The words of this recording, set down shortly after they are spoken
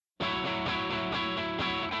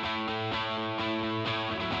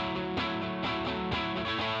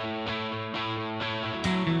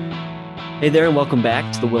Hey there, and welcome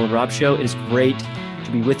back to the Will and Rob Show. It is great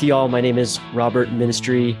to be with you all. My name is Robert,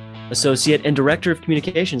 Ministry Associate and Director of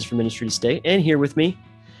Communications for Ministry to State. And here with me,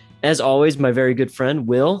 as always, my very good friend,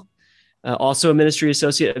 Will, also a Ministry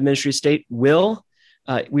Associate at Ministry to State. Will,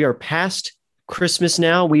 we are past Christmas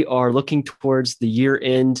now. We are looking towards the year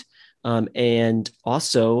end and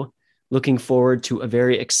also looking forward to a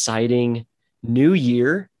very exciting new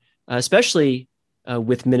year, especially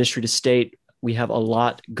with Ministry to State. We have a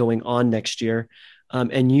lot going on next year.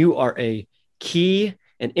 And you are a key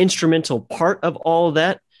and instrumental part of all of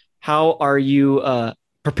that. How are you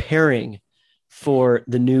preparing for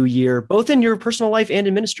the new year, both in your personal life and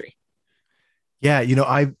in ministry? Yeah,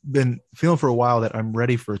 I've been feeling for a while that I'm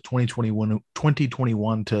ready for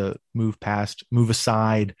 2021 to move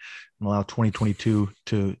aside and allow 2022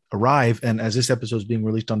 to arrive. And as this episode is being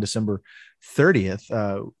released on December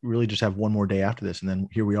 30th, really just have one more day after this. And then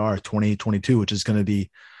here we are, 2022, which is going to be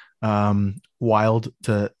wild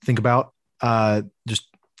to think about, just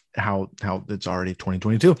how it's already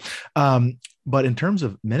 2022. But in terms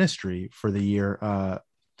of ministry for the year, I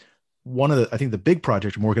think the big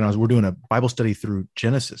project I'm working on is we're doing a Bible study through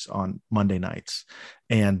Genesis on Monday nights.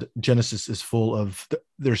 And Genesis is full of,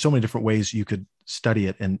 there's so many different ways you could study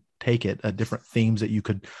it and take it, different themes that you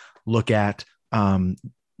could look at.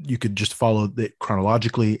 You could just follow it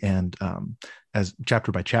chronologically and as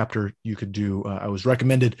chapter by chapter. You could do, I was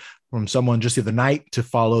recommended from someone just the other night to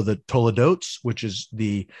follow the Toledotes, which is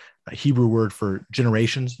the Hebrew word for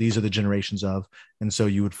generations. These are the generations of, and so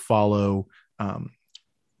you would follow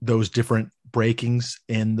those different breakings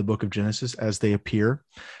in the book of Genesis as they appear.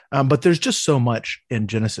 But there's just so much in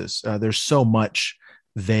Genesis. There's so much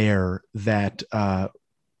there that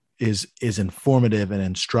is informative and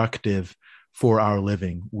instructive for our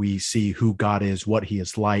living. We see who God is, what he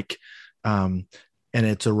is like. And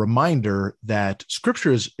it's a reminder that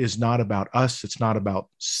scripture is not about us. It's not about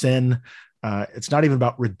sin. It's not even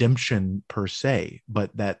about redemption per se, but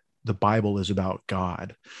that the Bible is about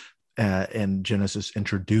God. And Genesis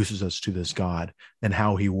introduces us to this God and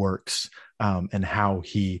how he works, and how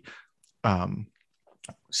he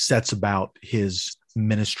sets about his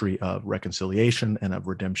ministry of reconciliation and of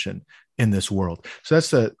redemption in this world. So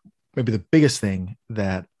that's maybe the biggest thing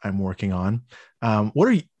that I'm working on. What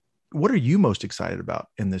are you most excited about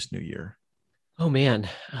in this new year? Oh man,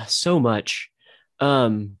 so much.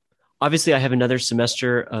 Obviously, I have another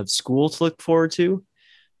semester of school to look forward to.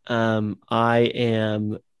 I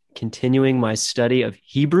am continuing my study of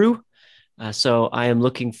Hebrew. So I am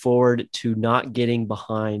looking forward to not getting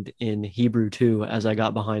behind in Hebrew 2 as I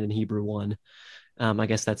got behind in Hebrew 1. I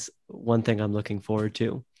guess that's one thing I'm looking forward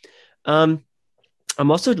to. I'm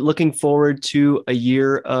also looking forward to a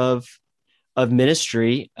year of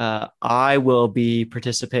ministry. I will be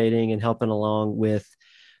participating and helping along with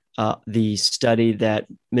the study that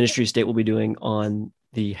Ministry of State will be doing on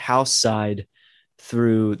the house side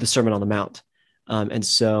through the Sermon on the Mount. And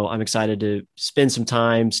so I'm excited to spend some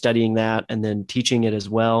time studying that and then teaching it as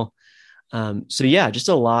well. So yeah, just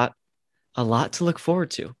a lot to look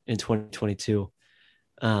forward to in 2022,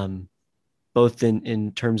 both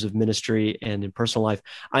in terms of ministry and in personal life.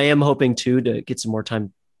 I am hoping too to get some more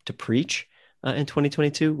time to preach in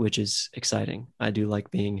 2022, which is exciting. I do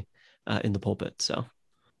like being in the pulpit. So.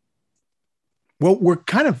 Well, we're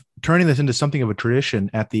kind of turning this into something of a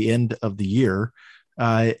tradition at the end of the year.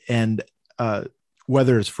 And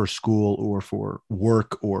whether it's for school or for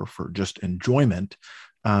work or for just enjoyment,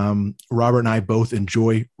 Robert and I both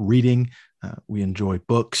enjoy reading. We enjoy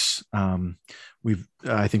books.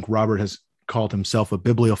 I think Robert has called himself a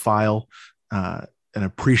bibliophile, an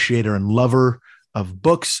appreciator and lover of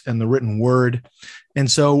books and the written word. And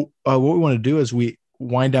so what we want to do as we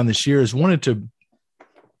wind down this year is wanted to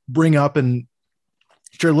bring up and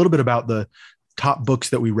share a little bit about the top books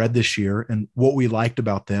that we read this year and what we liked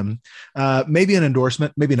about them. Maybe an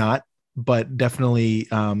endorsement, maybe not, but definitely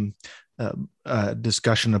a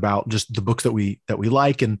discussion about just the books that we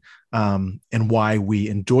like and why we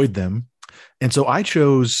enjoyed them. And so I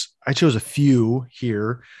chose a few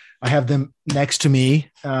here. I have them next to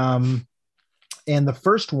me. And the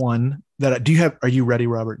first one are you ready,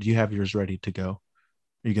 Robert? Do you have yours ready to go?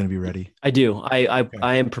 Are you going to be ready? I do. I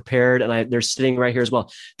am prepared, and they're sitting right here as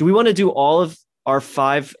well. Do we want to do all of our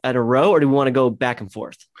 5 at a row, or do we want to go back and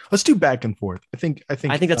forth? Let's do back and forth. I think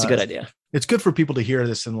that's a good idea. It's good for people to hear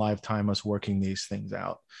this in live time, us working these things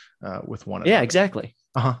out with one another. Yeah, exactly.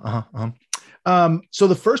 So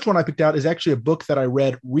the first one I picked out is actually a book that I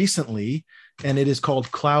read recently, and it is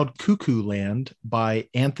called Cloud Cuckoo Land by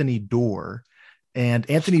Anthony Doerr. And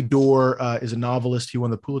Anthony Doerr is a novelist. He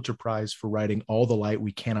won the Pulitzer Prize for writing All the Light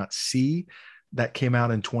We Cannot See. that came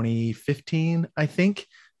out in 2015, I think.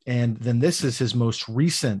 And then this is his most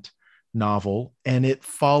recent novel, and it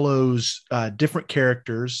follows different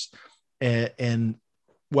characters and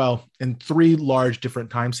well, in three large different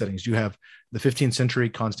time settings. You have the 15th century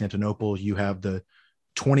Constantinople, you have the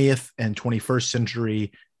 20th and 21st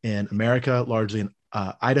century in America, largely in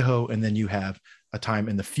Idaho, and then you have a time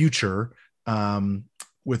in the future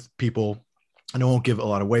with people. And I won't give a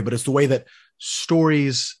lot away, but it's the way that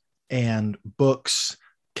stories and books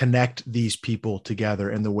connect these people together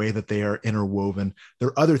and the way that they are interwoven. There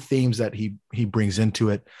are other themes that he brings into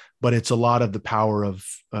it, but it's a lot of the power of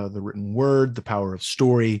the written word, the power of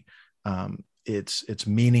story. It's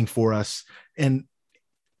meaning for us. And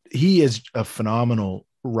he is a phenomenal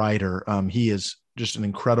writer. He is just an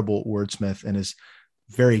incredible wordsmith and is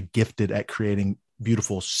very gifted at creating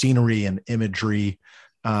beautiful scenery and imagery.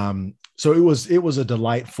 So it was a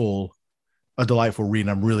delightful read.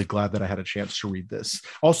 And I'm really glad that I had a chance to read this.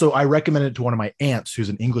 Also, I recommended it to one of my aunts who's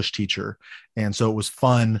an English teacher. And so it was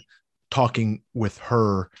fun talking with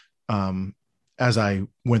her as I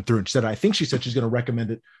went through. Instead, I think she said she's going to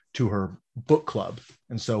recommend it to her book club.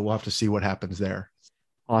 And so we'll have to see what happens there.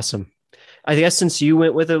 Awesome. I guess since you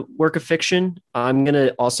went with a work of fiction, I'm going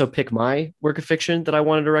to also pick my work of fiction that I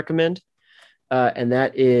wanted to recommend. And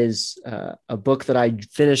that is a book that I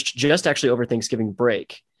finished just actually over Thanksgiving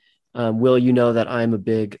break. Will, you know that I'm a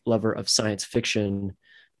big lover of science fiction.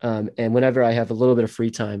 And whenever I have a little bit of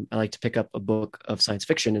free time, I like to pick up a book of science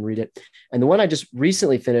fiction and read it. And the one I just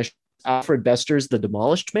recently finished, Alfred Bester's The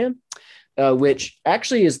Demolished Man, which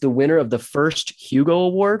actually is the winner of the first Hugo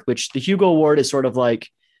Award, which the Hugo Award is sort of like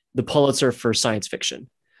the Pulitzer for science fiction.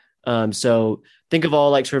 So think of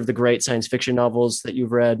all like sort of the great science fiction novels that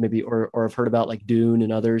you've read, maybe, or have heard about, like Dune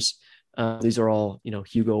and others. These are all,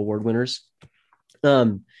 Hugo Award winners.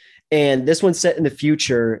 And this one's set in the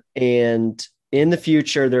future, and in the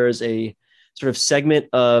future, there is a sort of segment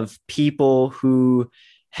of people who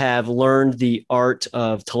have learned the art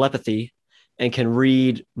of telepathy and can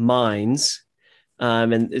read minds.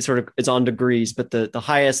 And it's on degrees, but the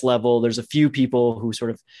highest level, there's a few people who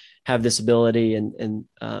sort of have this ability, and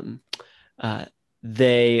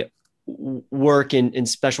they work in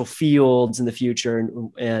special fields in the future.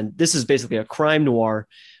 And this is basically a crime noir.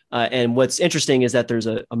 And what's interesting is that there's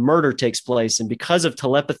a murder takes place. And because of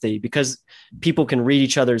telepathy, because people can read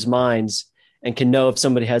each other's minds and can know if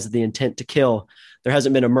somebody has the intent to kill, there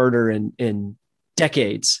hasn't been a murder in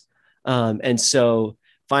decades. And so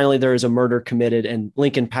finally there is a murder committed, and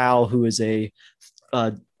Lincoln Powell, who is a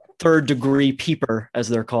third degree peeper, as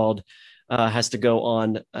they're called, has to go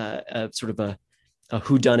on a sort of a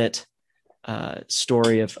whodunit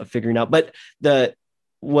story of figuring out. But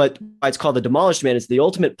what it's called The Demolished Man is the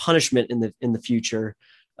ultimate punishment in the future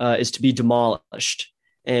is to be demolished.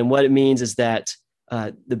 And what it means is that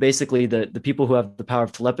basically the people who have the power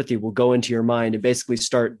of telepathy will go into your mind and basically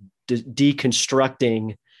start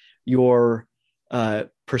deconstructing your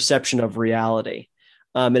perception of reality.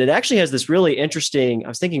 And it actually has this really interesting, I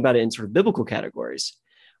was thinking about it in sort of biblical categories,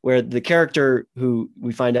 where the character who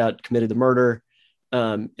we find out committed the murder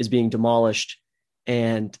is being demolished.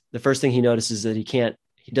 And the first thing he notices is that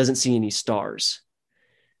he doesn't see any stars.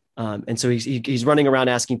 And so he's running around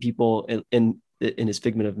asking people in his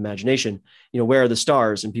figment of imagination, where are the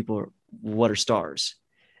stars? And people are, what are stars?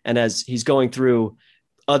 And as he's going through,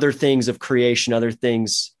 other things of creation, other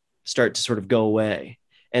things start to sort of go away.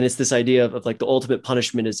 And it's this idea of like the ultimate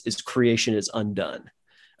punishment is creation is undone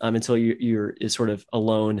until you're sort of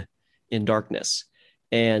alone in darkness.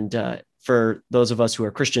 And for those of us who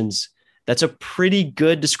are Christians, that's a pretty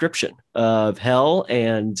good description of hell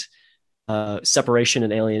and separation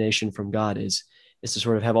and alienation from God is to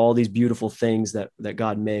sort of have all these beautiful things that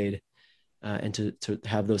God made and to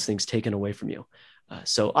have those things taken away from you.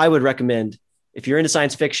 So I would recommend, if you're into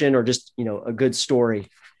science fiction or just, a good story,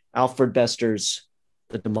 Alfred Bester's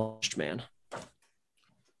The Demolished Man.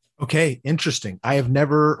 Okay, interesting. I have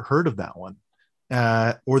never heard of that one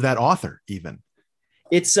or that author even.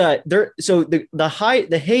 It's there. So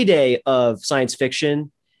the heyday of science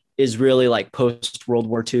fiction is really like post World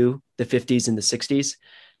War II, the 50s and the 60s.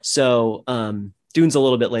 So Dune's a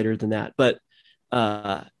little bit later than that, but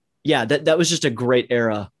that was just a great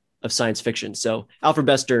era of science fiction. So Alfred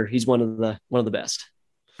Bester, he's one of the best.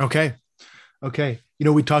 Okay.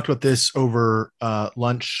 We talked about this over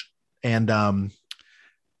lunch, and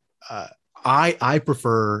I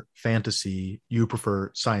prefer fantasy. You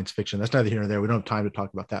prefer science fiction. That's neither here nor there. We don't have time to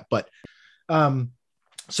talk about that. But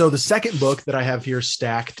so the second book that I have here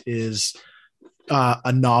stacked is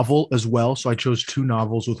A novel as well. So I chose two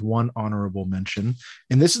novels with one honorable mention.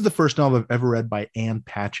 And this is the first novel I've ever read by Anne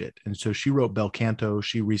Patchett. And so she wrote Bel Canto.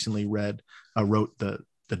 She recently wrote the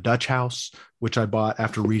Dutch House, which I bought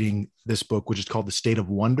after reading this book, which is called The State of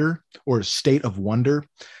Wonder or State of Wonder.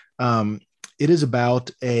 Um, it is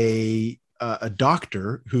about a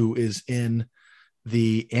doctor who is in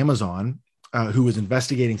the Amazon, who is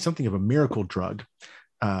investigating something of a miracle drug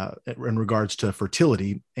in regards to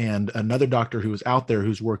fertility. And another doctor who is out there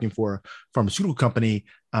who's working for a pharmaceutical company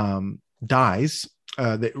dies,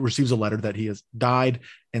 that receives a letter that he has died.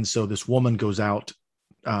 And so this woman goes out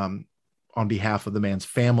on behalf of the man's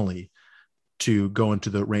family to go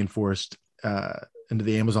into the rainforest, into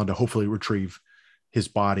the Amazon, to hopefully retrieve his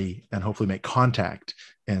body and hopefully make contact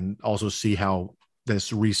and also see how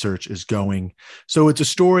this research is going. So it's a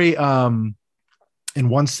story in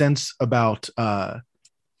one sense about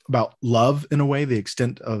love in a way, the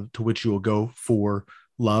extent to which you will go for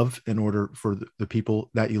love in order for the people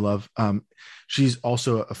that you love. She's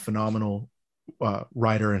also a phenomenal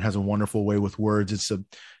writer and has a wonderful way with words. It's a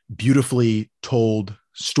beautifully told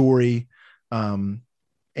story,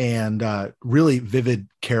 and really vivid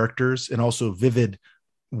characters, and also vivid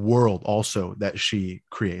world also that she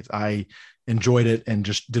creates. I enjoyed it and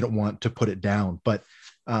just didn't want to put it down. But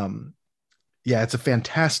yeah, it's a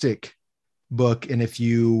fantastic book. And if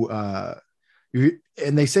and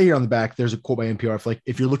they say here on the back, there's a quote by NPR, like,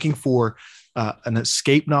 if you're looking for an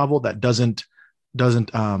escape novel that doesn't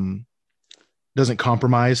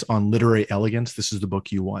compromise on literary elegance, this is the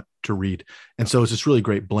book you want to read. And so it's this really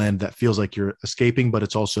great blend that feels like you're escaping, but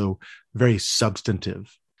it's also very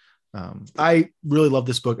substantive. I really love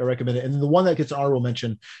this book. I recommend it. And the one that gets an honorable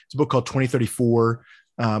mention is a book called 2034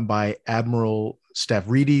 by Admiral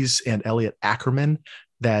Stavridis and Elliot Ackerman.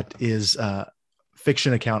 That is a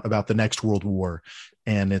fiction account about the next World War.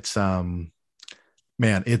 And it's, man,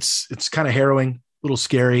 it's kind of harrowing, a little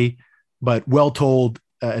scary, but well-told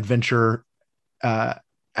adventure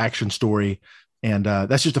action story. And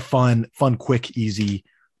that's just a fun, quick, easy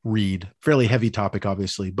read. Fairly heavy topic,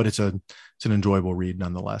 obviously, but it's an enjoyable read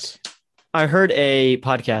nonetheless. I heard a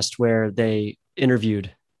podcast where they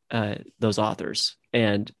interviewed those authors,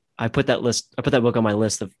 and I put that book on my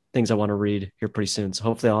list of things I want to read here pretty soon. So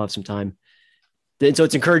hopefully I'll have some time. And so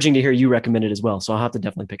it's encouraging to hear you recommend it as well. So I'll have to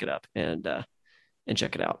definitely pick it up and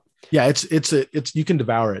check it out. Yeah, it's you can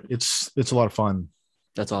devour it. It's a lot of fun.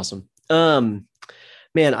 That's awesome.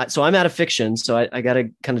 Man, so I'm out of fiction, so I got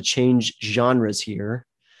to kind of change genres here.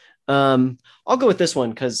 I'll go with this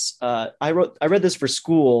one because I read this for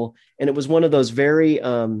school, and it was one of those very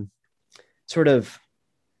sort of,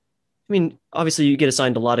 I mean, obviously you get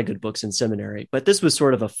assigned a lot of good books in seminary, but this was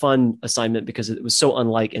sort of a fun assignment because it was so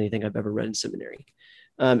unlike anything I've ever read in seminary.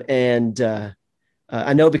 I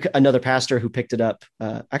know another pastor who picked it up,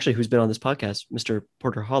 actually, who's been on this podcast, Mr.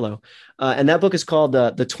 Porter Hollow. And that book is called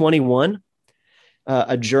The 21,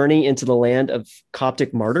 A Journey into the Land of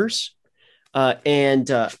Coptic Martyrs.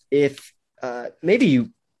 If maybe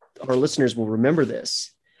our listeners will remember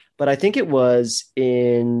this, but I think it was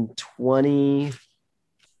in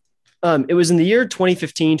it was in the year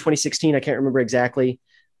 2015, 2016. I can't remember exactly.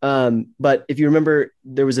 But if you remember,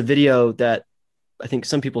 there was a video that I think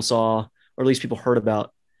some people saw, or at least people heard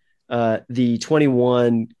about, the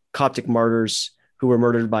 21 Coptic martyrs who were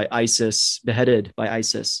murdered by ISIS, beheaded by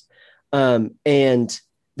ISIS. And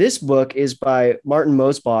this book is by Martin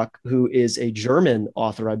Mosbach, who is a German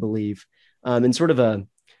author, I believe, and sort of a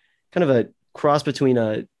kind of a cross between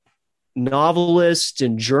a novelist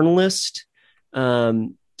and journalist,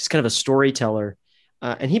 just kind of a storyteller.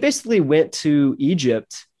 And he basically went to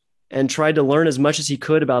Egypt and tried to learn as much as he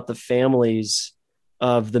could about the families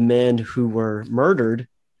of the men who were murdered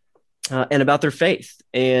and about their faith.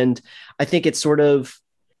 And I think it's sort of,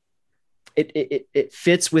 it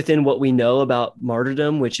fits within what we know about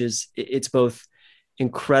martyrdom, which is it's both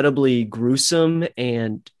incredibly gruesome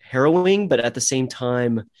and harrowing, but at the same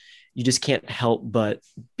time, you just can't help but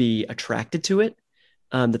be attracted to it.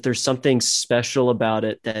 That there's something special about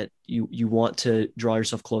it that you want to draw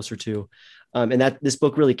yourself closer to. And that this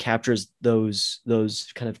book really captures those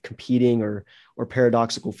kind of competing or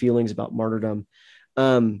paradoxical feelings about martyrdom.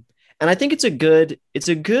 And I think it's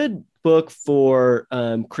a good book for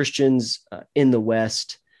Christians in the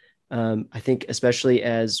West. I think especially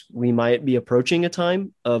as we might be approaching a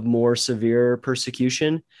time of more severe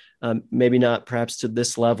persecution, maybe not perhaps to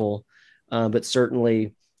this level, but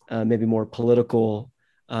certainly maybe more political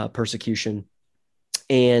persecution.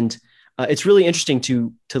 And it's really interesting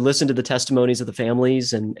to listen to the testimonies of the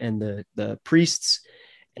families and the priests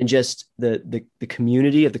and just the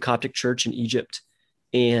community of the Coptic Church in Egypt.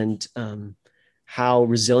 And how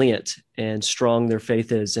resilient and strong their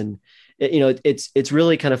faith is. And it's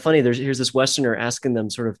really kind of funny. Here's this Westerner asking them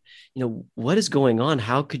sort of, what is going on?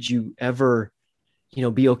 How could you ever,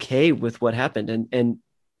 be okay with what happened? And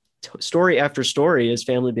story after story is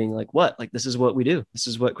family being like, what? Like, this is what we do. This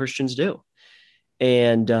is what Christians do.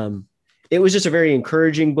 And it was just a very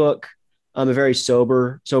encouraging book, a very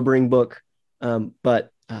sobering book,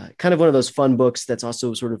 but kind of one of those fun books that's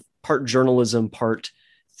also sort of part journalism, part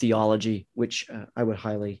theology, which I would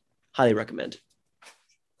highly, highly recommend.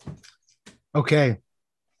 Okay.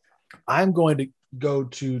 I'm going to go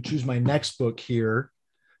to choose my next book here.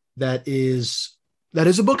 That is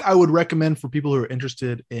a book I would recommend for people who are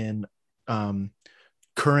interested in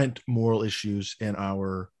current moral issues in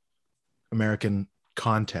our American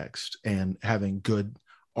context and having good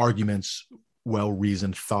arguments,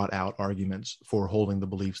 well-reasoned, thought-out arguments for holding the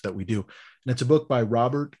beliefs that we do. And it's a book by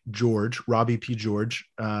Robbie P. George,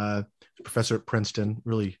 professor at Princeton,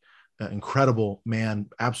 really incredible man,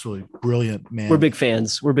 absolutely brilliant man. We're big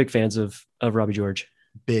fans. We're big fans of Robbie George.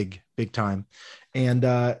 Big time. And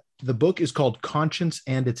the book is called Conscience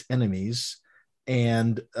and Its Enemies.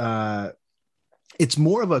 And it's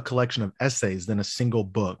more of a collection of essays than a single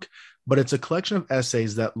book, but it's a collection of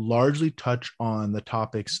essays that largely touch on the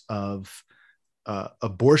topics of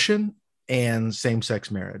abortion and same-sex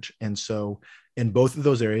marriage. And so in both of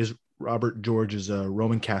those areas, Robert George is a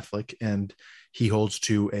Roman Catholic, and he holds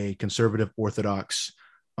to a conservative Orthodox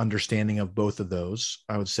understanding of both of those,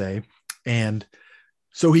 I would say. And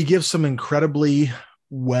so he gives some incredibly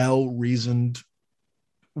well-reasoned,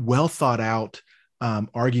 well-thought-out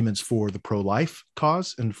arguments for the pro-life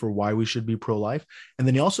cause and for why we should be pro-life. And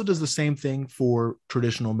then he also does the same thing for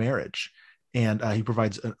traditional marriage. And he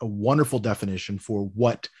provides a wonderful definition for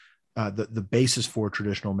what the basis for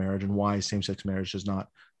traditional marriage and why same-sex marriage does not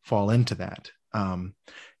fall into that.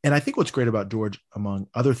 And I think what's great about George, among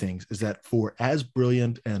other things, is that for as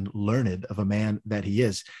brilliant and learned of a man that he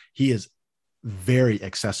is very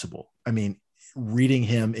accessible. I mean, reading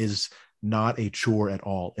him is not a chore at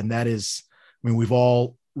all. And that is, I mean, we've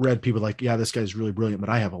all read people like, yeah, this guy's really brilliant, but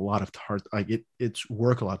I have a lot of heart. It's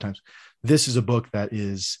work a lot of times. This is a book that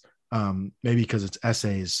is, maybe because it's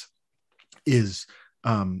essays, is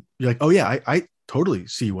you're like, oh yeah, I totally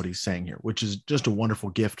see what he's saying here, which is just a wonderful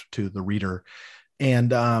gift to the reader.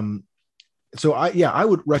 And so I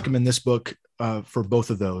would recommend this book for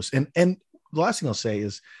both of those. And the last thing I'll say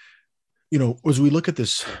is, as we look at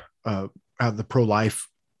this, how the pro-life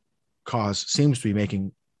cause seems to be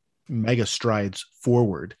making mega strides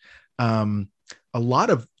forward. A lot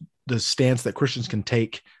of the stance that Christians can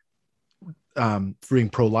take for being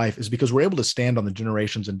pro-life is because we're able to stand on the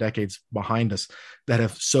generations and decades behind us that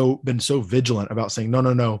have been so vigilant about saying,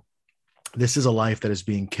 no, this is a life that is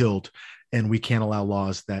being killed, and we can't allow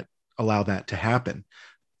laws that allow that to happen.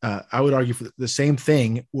 I would argue for the same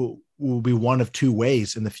thing will be one of two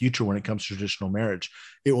ways in the future when it comes to traditional marriage.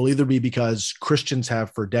 It will either be because Christians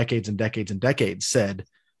have for decades and decades and decades said,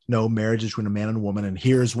 no, marriage is between a man and a woman, and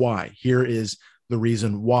here's why. Here is the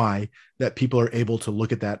reason why, that people are able to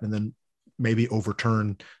look at that and then maybe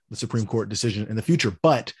overturn the Supreme Court decision in the future.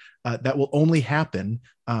 But that will only happen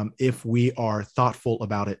if we are thoughtful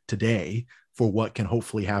about it today for what can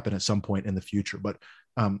hopefully happen at some point in the future. But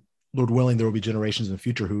Lord willing, there will be generations in the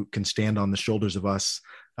future who can stand on the shoulders of us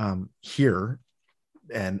here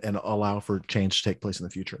and allow for change to take place in the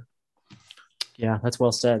future. Yeah, that's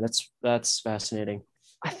well said. That's fascinating.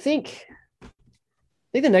 I think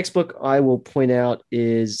the next book I will point out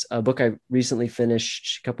is a book I recently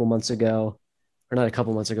finished a couple months ago, or not a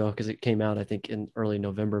couple months ago, because it came out, I think, in early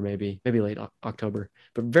November, maybe late October,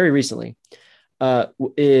 but very recently,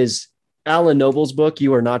 is Alan Noble's book,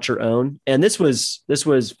 You Are Not Your Own. And this was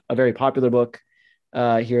a very popular book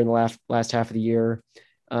here in the last half of the year.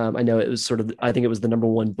 I know it was I think it was the number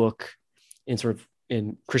one book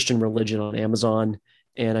in Christian religion on Amazon.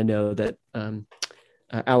 And I know that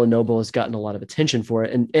Alan Noble has gotten a lot of attention for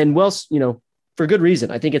it, and well, for good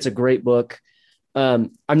reason. I think it's a great book.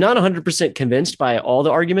 I'm not 100% convinced by all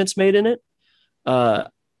the arguments made in it,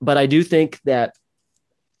 but I do think that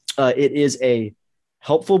it is a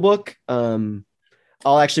helpful book.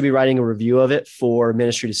 I'll actually be writing a review of it for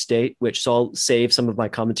Ministry to State, so I'll save some of my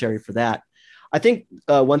commentary for that. I think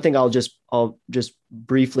one thing I'll just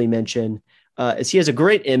briefly mention is he has a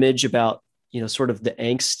great image about sort of the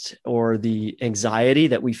angst or the anxiety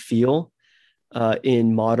that we feel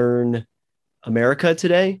in modern America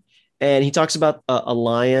today. And he talks about a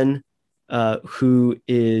lion who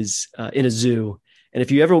is in a zoo. And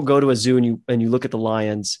if you ever go to a zoo and you look at the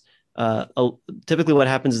lions, typically what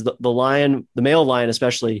happens is the lion, the male lion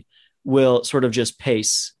especially, will sort of just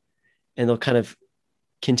pace, and they'll kind of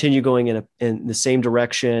continue going in the same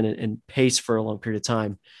direction and pace for a long period of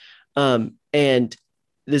time. And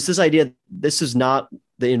there's this idea, this is not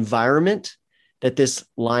the environment that this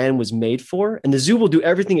lion was made for. And the zoo will do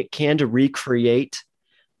everything it can to recreate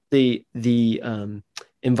the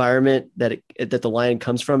environment that the lion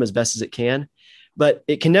comes from as best as it can, but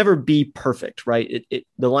it can never be perfect, right?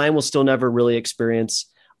 The lion will still never really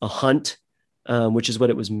experience a hunt, which is what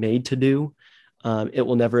it was made to do. It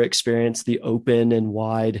will never experience the open and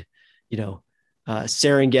wide,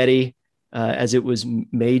 Serengeti as it was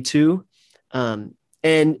made to.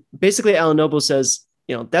 And basically, Alan Noble says,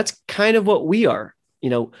 that's kind of what we are.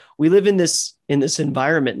 We live in this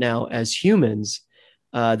environment now as humans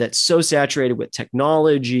that's so saturated with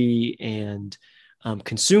technology and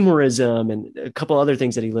consumerism and a couple other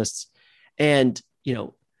things that he lists. And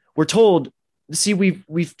we're told, see,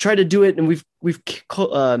 we've tried to do it, and we've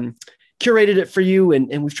curated it for you,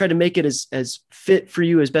 and we've tried to make it as fit for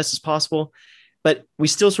you as best as possible. But we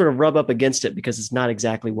still sort of rub up against it because it's not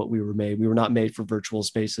exactly what we were made. We were not made for virtual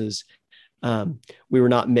spaces. We were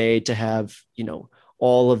not made to have,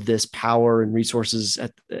 all of this power and resources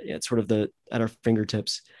at our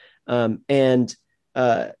fingertips. I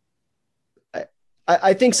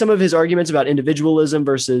think some of his arguments about individualism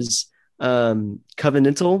versus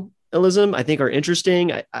covenantalism, I think, are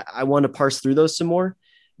interesting. I want to parse through those some more,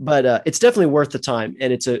 but it's definitely worth the time.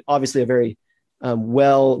 And it's obviously a very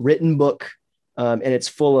well-written book. And it's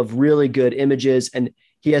full of really good images. And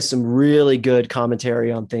he has some really good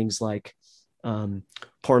commentary on things like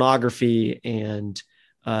pornography and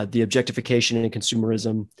the objectification and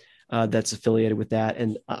consumerism that's affiliated with that.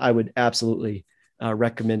 And I would absolutely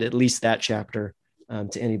recommend at least that chapter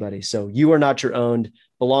to anybody. So You Are Not Your Own,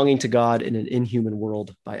 Belonging to God in an Inhuman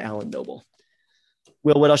World by Alan Noble.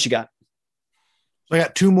 Will, what else you got? I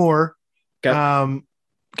got two more. Okay.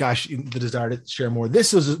 The desire to share more.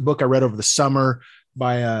 This was a book I read over the summer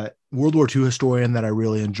by a World War II historian that I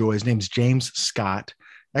really enjoy. His name's James Scott,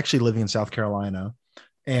 actually living in South Carolina.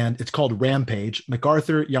 And it's called Rampage,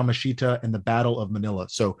 MacArthur, Yamashita, and the Battle of Manila.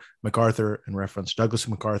 So MacArthur, in reference to Douglas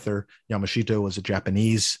MacArthur, Yamashita was a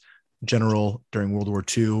Japanese general during World War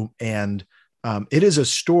II. And it is a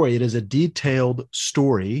story, it is a detailed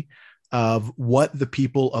story of what the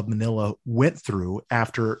people of Manila went through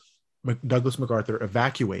after Douglas MacArthur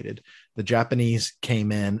evacuated. The Japanese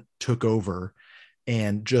came in, took over,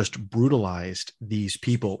 and just brutalized these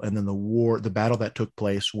people. And then the battle that took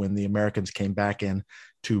place when the Americans came back in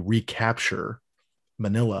to recapture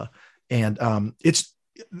Manila. And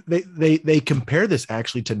they compare this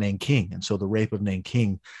actually to Nanking. And so the rape of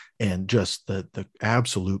Nanking and just the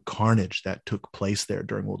absolute carnage that took place there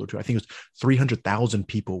during World War II. I think it was 300,000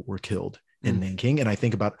 people were killed in Nanking. And I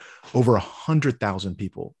think about over 100,000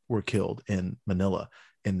 people were killed in Manila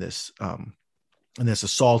in this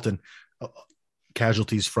assault, and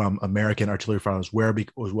casualties from American artillery fire as well,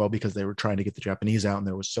 because they were trying to get the Japanese out. And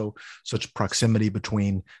there was such proximity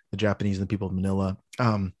between the Japanese and the people of Manila.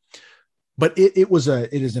 But it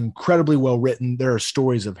is incredibly well written. There are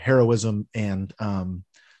stories of heroism and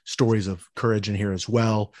stories of courage in here as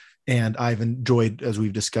well. And I've enjoyed, as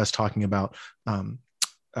we've discussed, talking about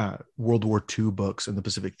World War II books in the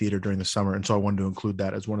Pacific Theater during the summer. And so I wanted to include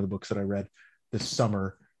that as one of the books that I read this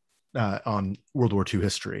summer on World War II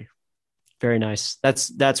history. Very nice.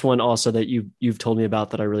 That's one also that you've told me about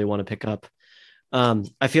that I really want to pick up.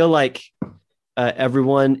 I feel like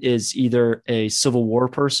everyone is either a Civil War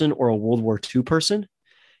person or a World War II person.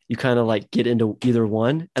 You kind of like get into either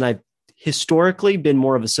one. And I've historically been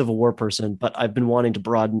more of a Civil War person, but I've been wanting to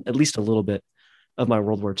broaden at least a little bit of my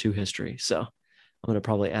World War II history. So I'm going to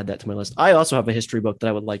probably add that to my list. I also have a history book that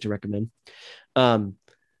I would like to recommend. I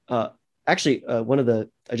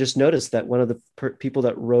just noticed that one of the people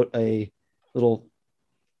that wrote a little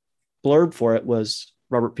blurb for it was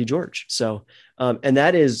Robert P. George. So, and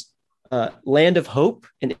that is Land of Hope,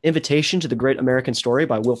 An Invitation to the Great American Story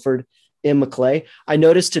by Wilford M. McClay. I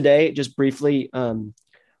noticed today, just briefly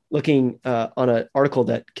looking on an article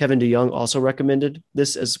that Kevin DeYoung also recommended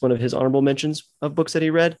this as one of his honorable mentions of books that he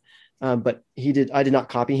read. But I did not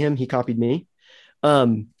copy him. He copied me.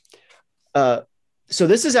 So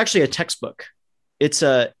this is actually a textbook. It's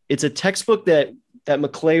a textbook that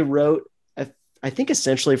McClay wrote, I think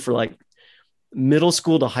essentially for like middle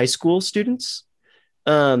school to high school students.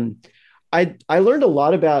 I learned a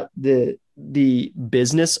lot about the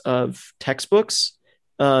business of textbooks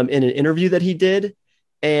in an interview that he did,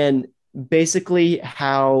 and basically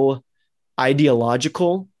how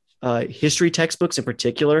ideological history textbooks in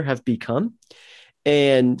particular have become,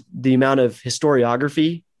 and the amount of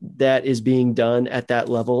historiography that is being done at that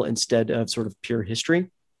level instead of sort of pure history.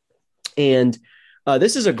 And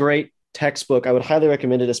This is a great textbook. I would highly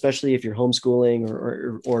recommend it, especially if you're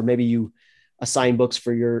homeschooling or maybe you assign books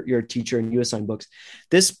for your teacher and you assign books.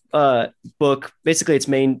 This book, basically, its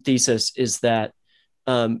main thesis is that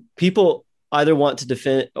people either want to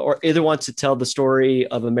defend or either want to tell the story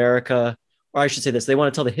of America, or I should say this: they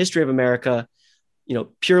want to tell the history of America,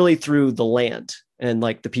 purely through the land and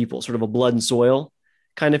like the people, sort of a blood and soil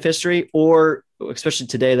kind of history, or especially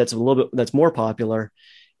today, that's more popular,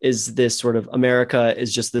 is this sort of America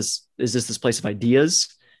is this place of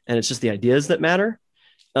ideas, and it's just the ideas that matter.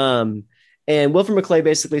 Um, and Wilfred McClay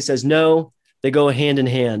basically says no, they go hand in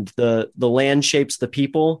hand. The land shapes the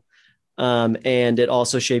people, and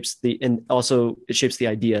it shapes the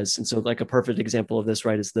ideas. And so, like a perfect example of this,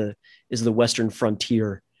 right, is the Western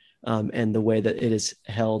frontier, and the way that it has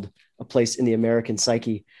held a place in the American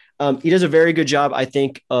psyche. He does a very good job, I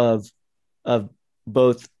think, of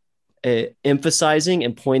both emphasizing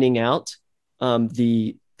and pointing out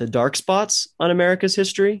the dark spots on America's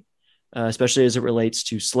history, especially as it relates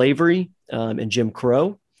to slavery and Jim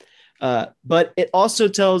Crow. But it also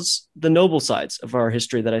tells the noble sides of our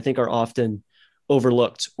history that I think are often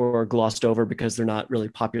overlooked or glossed over because they're not really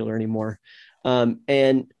popular anymore.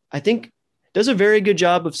 And I think does a very good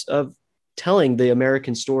job of telling the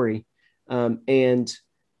American story. And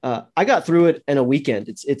I got through it in a weekend.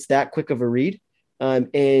 It's that quick of a read.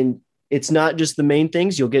 And it's not just the main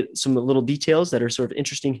things. You'll get some little details that are sort of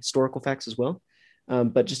interesting historical facts as well.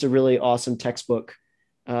 But just a really awesome textbook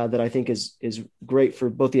that I think is great for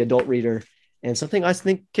both the adult reader and something I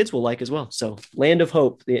think kids will like as well. So Land of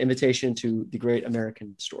Hope, The Invitation to the Great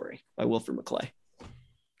American Story by Wilfred McClay.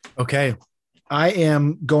 Okay. I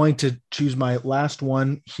am going to choose my last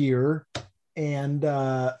one here. And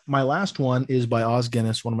my last one is by Os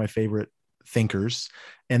Guinness, one of my favorite thinkers.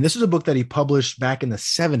 And this is a book that he published back in the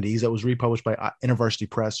 70s that was republished by InterVarsity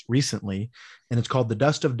Press recently. And it's called The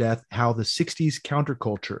Dust of Death, How the 60s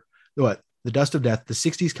Counterculture, The Dust of Death, the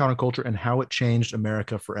 60s Counterculture and How It Changed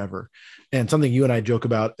America Forever. And something you and I joke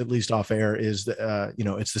about, at least off air, is that,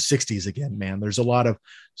 it's the 60s again, man. There's a lot of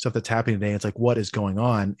stuff that's happening today. It's like, what is going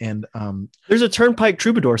on? And there's a Turnpike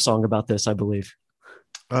Troubadour song about this, I believe.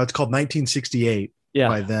 It's called 1968 yeah.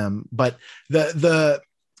 by them. But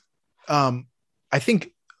I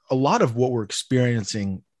think a lot of what we're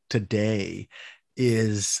experiencing today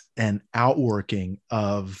is an outworking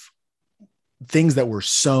of things that were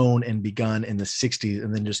sown and begun in the 60s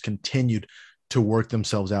and then just continued to work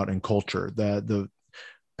themselves out in culture. The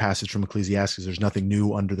passage from Ecclesiastes, there's nothing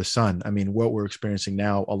new under the sun. I mean, what we're experiencing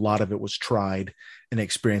now, a lot of it was tried and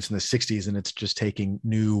experienced in the 60s, and it's just taking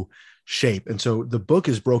new shape. And so the book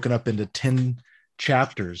is broken up into 10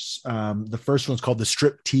 chapters. The first one's called The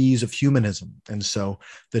Striptease of Humanism. And so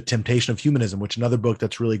The Temptation of Humanism, which another book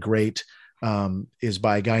that's really great is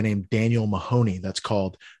by a guy named Daniel Mahoney. That's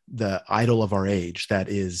called The Idol of Our Age. That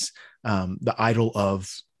is the idol of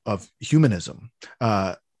humanism.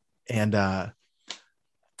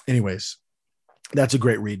 Anyways, that's a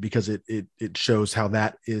great read because it shows how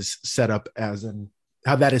that is set up as an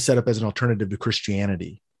alternative to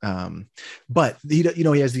Christianity. But he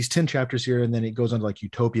has these 10 chapters here, and then it goes on to like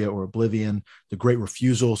Utopia or Oblivion, The Great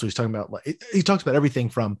Refusal. So he's talking about he talks about everything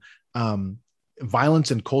from violence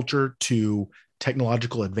and culture to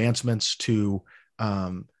technological advancements to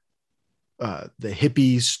the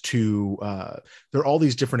hippies to there are all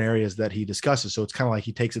these different areas that he discusses. So it's kind of like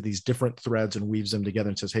he takes these different threads and weaves them together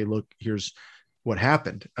and says, hey, look, here's what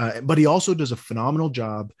happened. But he also does a phenomenal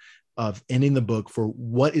job of ending the book for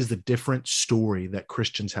what is the different story that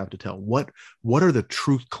Christians have to tell. What are the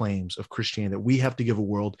truth claims of Christianity that we have to give a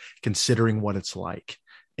world considering what it's like?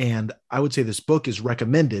 And I would say this book is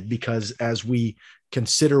recommended because as we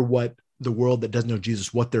consider what the world that doesn't know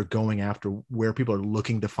Jesus, what they're going after, where people are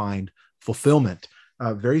looking to find fulfillment,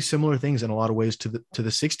 very similar things in a lot of ways to the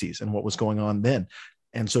 60s and what was going on then.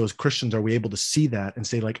 And so as Christians, are we able to see that and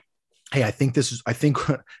say like, hey, I think this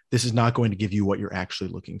is not going to give you what you're actually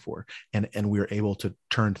looking for. And we're able to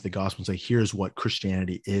turn to the gospel and say, here's what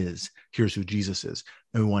Christianity is. Here's who Jesus is.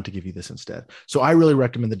 And we want to give you this instead. So I really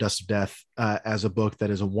recommend The Dust of Death as a book that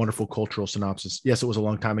is a wonderful cultural synopsis. Yes, it was a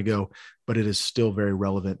long time ago, but it is still very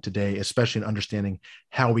relevant today, especially in understanding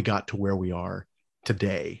how we got to where we are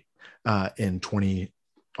today in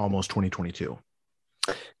almost 2022.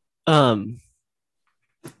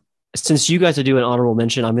 Since you guys are doing honorable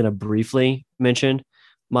mention, I'm going to briefly mention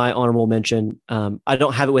my honorable mention. I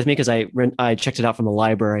don't have it with me because I checked it out from the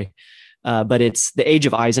library, but it's The Age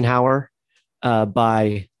of Eisenhower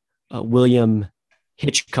by William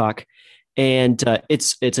Hitchcock, and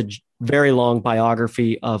it's a very long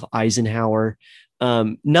biography of Eisenhower.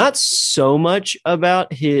 Not so much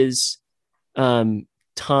about his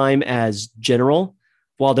time as general,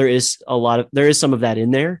 while there is some of that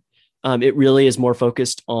in there, it really is more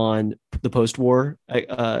focused on the post-war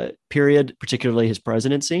period, particularly his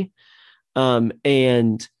presidency.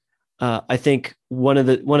 And I think one of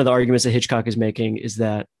the arguments that Hitchcock is making is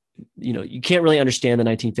that, you can't really understand the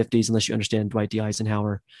 1950s unless you understand Dwight D.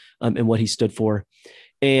 Eisenhower and what he stood for.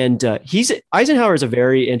 And Eisenhower is a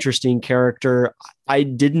very interesting character. I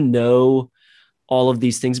didn't know all of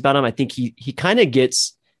these things about him. I think he kind of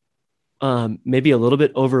gets maybe a little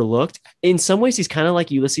bit overlooked. In some ways, he's kind of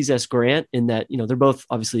like Ulysses S. Grant in that, they're both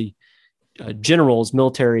obviously generals,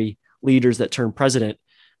 military leaders that turned president.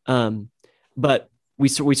 But we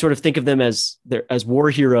sort of think of them as war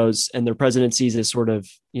heroes, and their presidencies as sort of,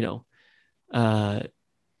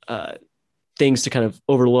 things to kind of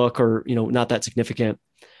overlook or, not that significant.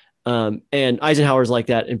 And Eisenhower's like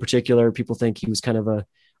that in particular. People think he was kind of a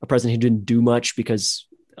president who didn't do much because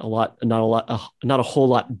not a whole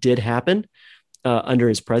lot did happen under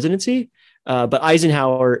his presidency. But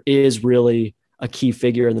Eisenhower is really a key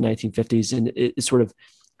figure in the 1950s, and it's sort of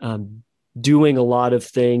doing a lot of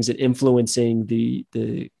things and influencing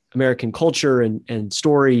the American culture and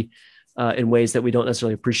story in ways that we don't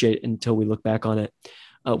necessarily appreciate until we look back on it.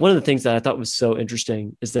 One of the things that I thought was so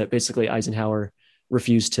interesting is that basically Eisenhower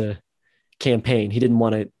refused to campaign. He didn't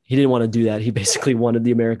want to do that. He basically wanted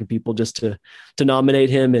the American people just to nominate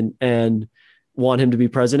him and want him to be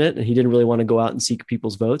president. And he didn't really want to go out and seek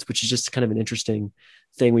people's votes, which is just kind of an interesting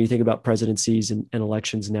thing when you think about presidencies and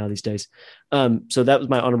elections now these days. So that was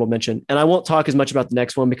my honorable mention. And I won't talk as much about the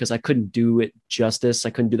next one because I couldn't do it justice. I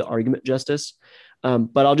couldn't do the argument justice.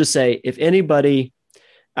 But I'll just say, if anybody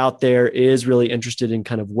out there is really interested in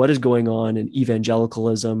kind of what is going on in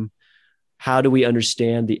evangelicalism, how do we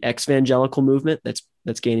understand the ex-evangelical movement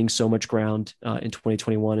that's gaining so much ground in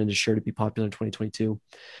 2021 and is sure to be popular in 2022?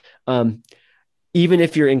 Even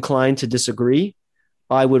if you're inclined to disagree,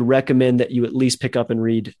 I would recommend that you at least pick up and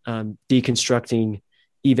read Deconstructing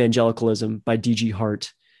Evangelicalism by D.G.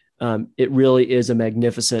 Hart. It really is a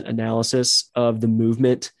magnificent analysis of the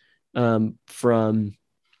movement from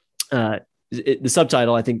the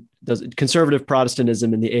subtitle, I think, does Conservative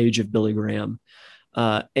Protestantism in the Age of Billy Graham.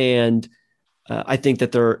 And I think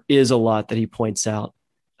that there is a lot that he points out,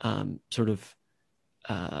 sort of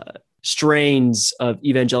strains of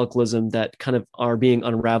evangelicalism that kind of are being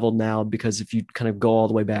unraveled now, because if you kind of go all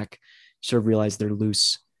the way back, you sort of realize they're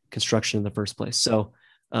loose construction in the first place. So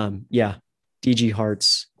D.G.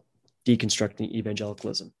 Hart's Deconstructing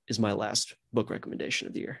Evangelicalism is my last book recommendation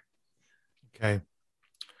of the year. Okay.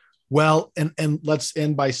 Well, and let's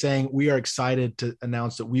end by saying we are excited to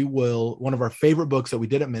announce that one of our favorite books that we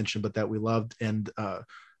didn't mention, but that we loved and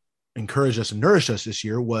encouraged us and nourished us this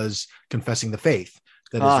year was Confessing the Faith.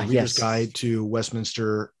 That is the Reader's Guide to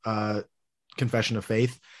Westminster Confession of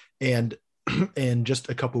Faith. And in just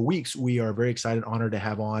a couple of weeks, we are very excited and honored to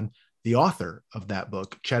have on the author of that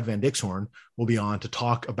book. Chad Van Dixhorn will be on to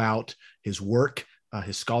talk about his work,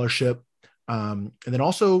 his scholarship, and then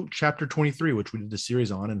also chapter 23, which we did the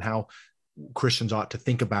series on, and how Christians ought to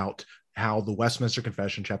think about how the Westminster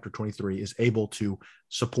Confession, chapter 23, is able to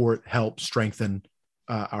support, help, strengthen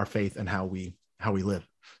our faith and how we live.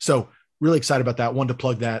 So really excited about that. Wanted to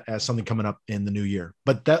plug that as something coming up in the new year.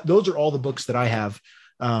 But those are all the books that I have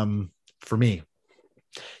for me.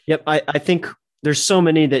 Yep. I think there's so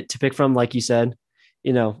many to pick from, like you said.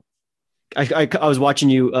 I was watching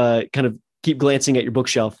you kind of keep glancing at your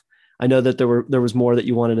bookshelf. I know that there was more that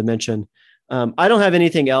you wanted to mention. I don't have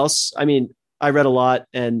anything else. I mean, I read a lot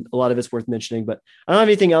and a lot of it's worth mentioning, but I don't have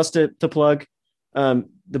anything else to plug.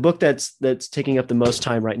 The book that's taking up the most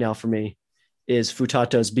time right now for me is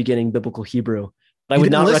Futato's Beginning Biblical Hebrew. But I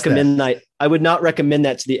would not recommend that. I would not recommend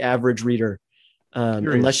that to the average reader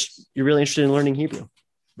unless you're really interested in learning Hebrew.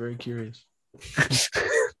 Very curious.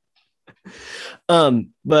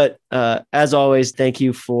 But as always, thank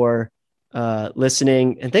you for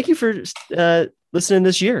listening, and thank you for listening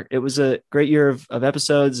this year. It was a great year of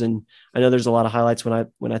episodes, and I know there's a lot of highlights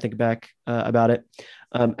when I think back about it.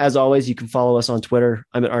 As always, you can follow us on Twitter.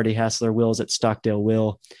 I'm at RD Hassler. Will is at Stockdale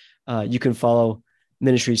Will. You can follow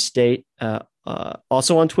Ministry State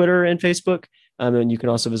also on Twitter and Facebook. And you can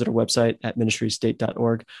also visit our website at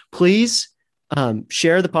ministrystate.org. Please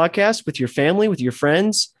share the podcast with your family, with your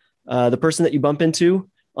friends, the person that you bump into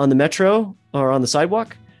on the metro or on the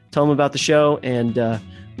sidewalk. Tell them about the show and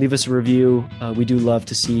leave us a review. We do love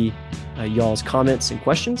to see y'all's comments and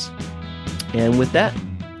questions. And with that,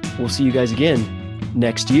 we'll see you guys again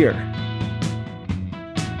next year.